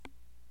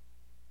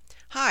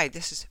Hi,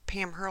 this is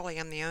Pam Hurley.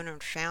 I'm the owner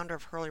and founder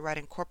of Hurley Write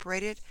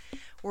Incorporated.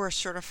 We're a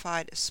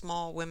certified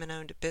small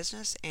women-owned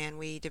business, and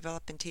we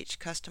develop and teach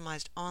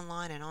customized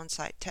online and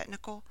on-site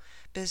technical,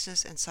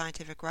 business, and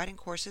scientific writing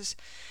courses.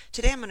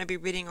 Today I'm going to be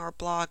reading our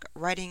blog,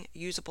 Writing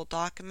Usable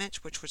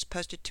Documents, which was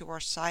posted to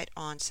our site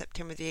on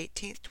September the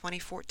 18th,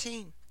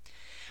 2014.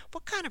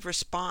 What kind of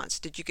response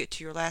did you get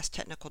to your last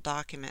technical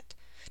document?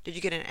 Did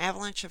you get an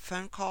avalanche of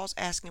phone calls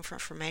asking for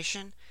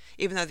information,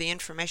 even though the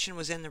information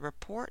was in the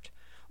report?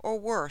 Or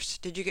worse,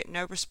 did you get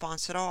no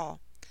response at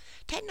all?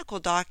 Technical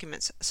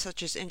documents,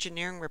 such as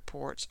engineering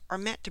reports, are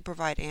meant to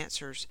provide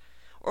answers.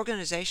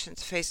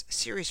 Organizations face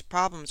serious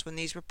problems when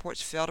these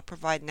reports fail to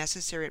provide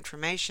necessary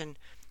information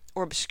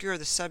or obscure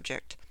the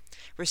subject.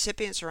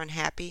 Recipients are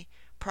unhappy,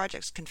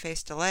 projects can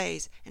face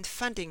delays, and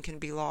funding can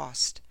be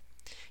lost.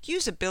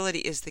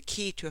 Usability is the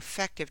key to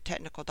effective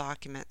technical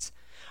documents.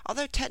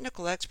 Although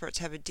technical experts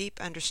have a deep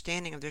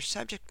understanding of their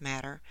subject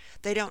matter,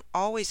 they don't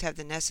always have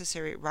the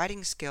necessary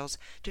writing skills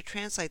to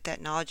translate that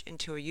knowledge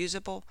into a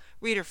usable,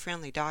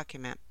 reader-friendly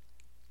document.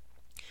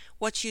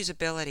 What's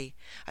usability?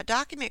 A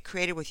document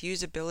created with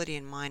usability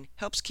in mind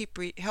helps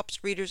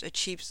readers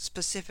achieve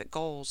specific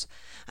goals,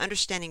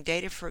 understanding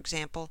data, for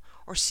example,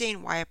 or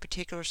seeing why a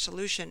particular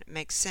solution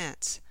makes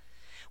sense.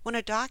 When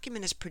a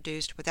document is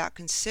produced without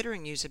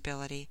considering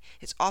usability,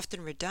 it's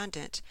often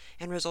redundant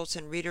and results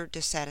in reader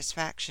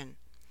dissatisfaction.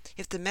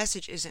 If the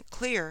message isn't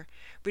clear,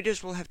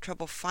 readers will have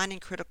trouble finding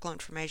critical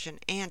information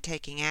and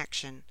taking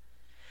action.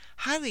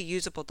 Highly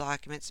usable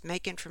documents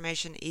make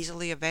information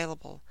easily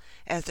available,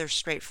 as they're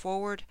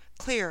straightforward,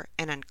 clear,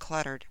 and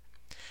uncluttered.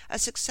 A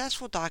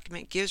successful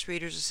document gives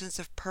readers a sense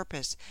of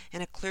purpose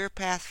and a clear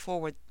path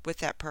forward with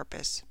that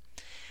purpose.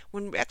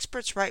 When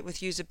experts write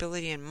with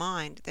usability in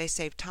mind, they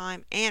save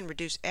time and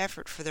reduce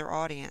effort for their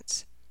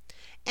audience.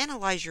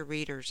 Analyze your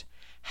readers.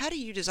 How do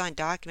you design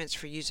documents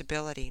for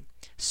usability?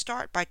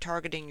 Start by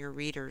targeting your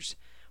readers.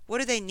 What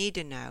do they need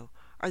to know?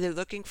 Are they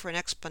looking for an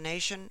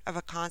explanation of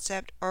a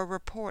concept or a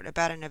report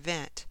about an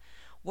event?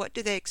 What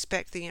do they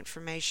expect the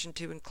information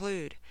to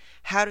include?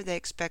 How do they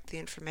expect the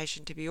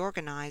information to be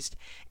organized?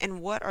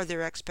 And what are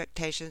their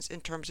expectations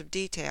in terms of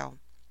detail?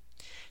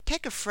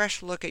 Take a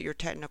fresh look at your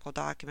technical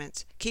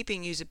documents,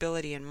 keeping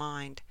usability in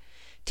mind.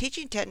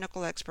 Teaching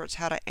technical experts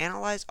how to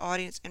analyze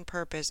audience and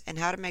purpose and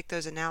how to make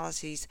those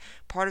analyses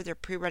part of their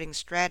pre-writing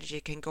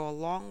strategy can go a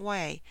long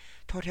way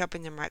toward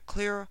helping them write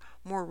clearer,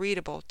 more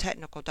readable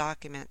technical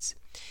documents.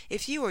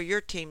 If you or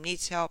your team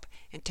needs help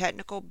in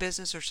technical,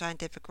 business, or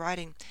scientific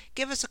writing,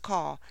 give us a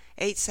call,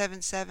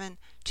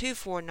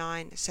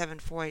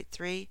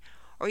 877-249-7483,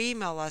 or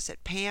email us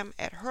at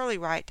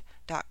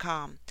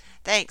pam@hurleywrite.com.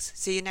 Thanks.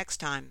 See you next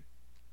time.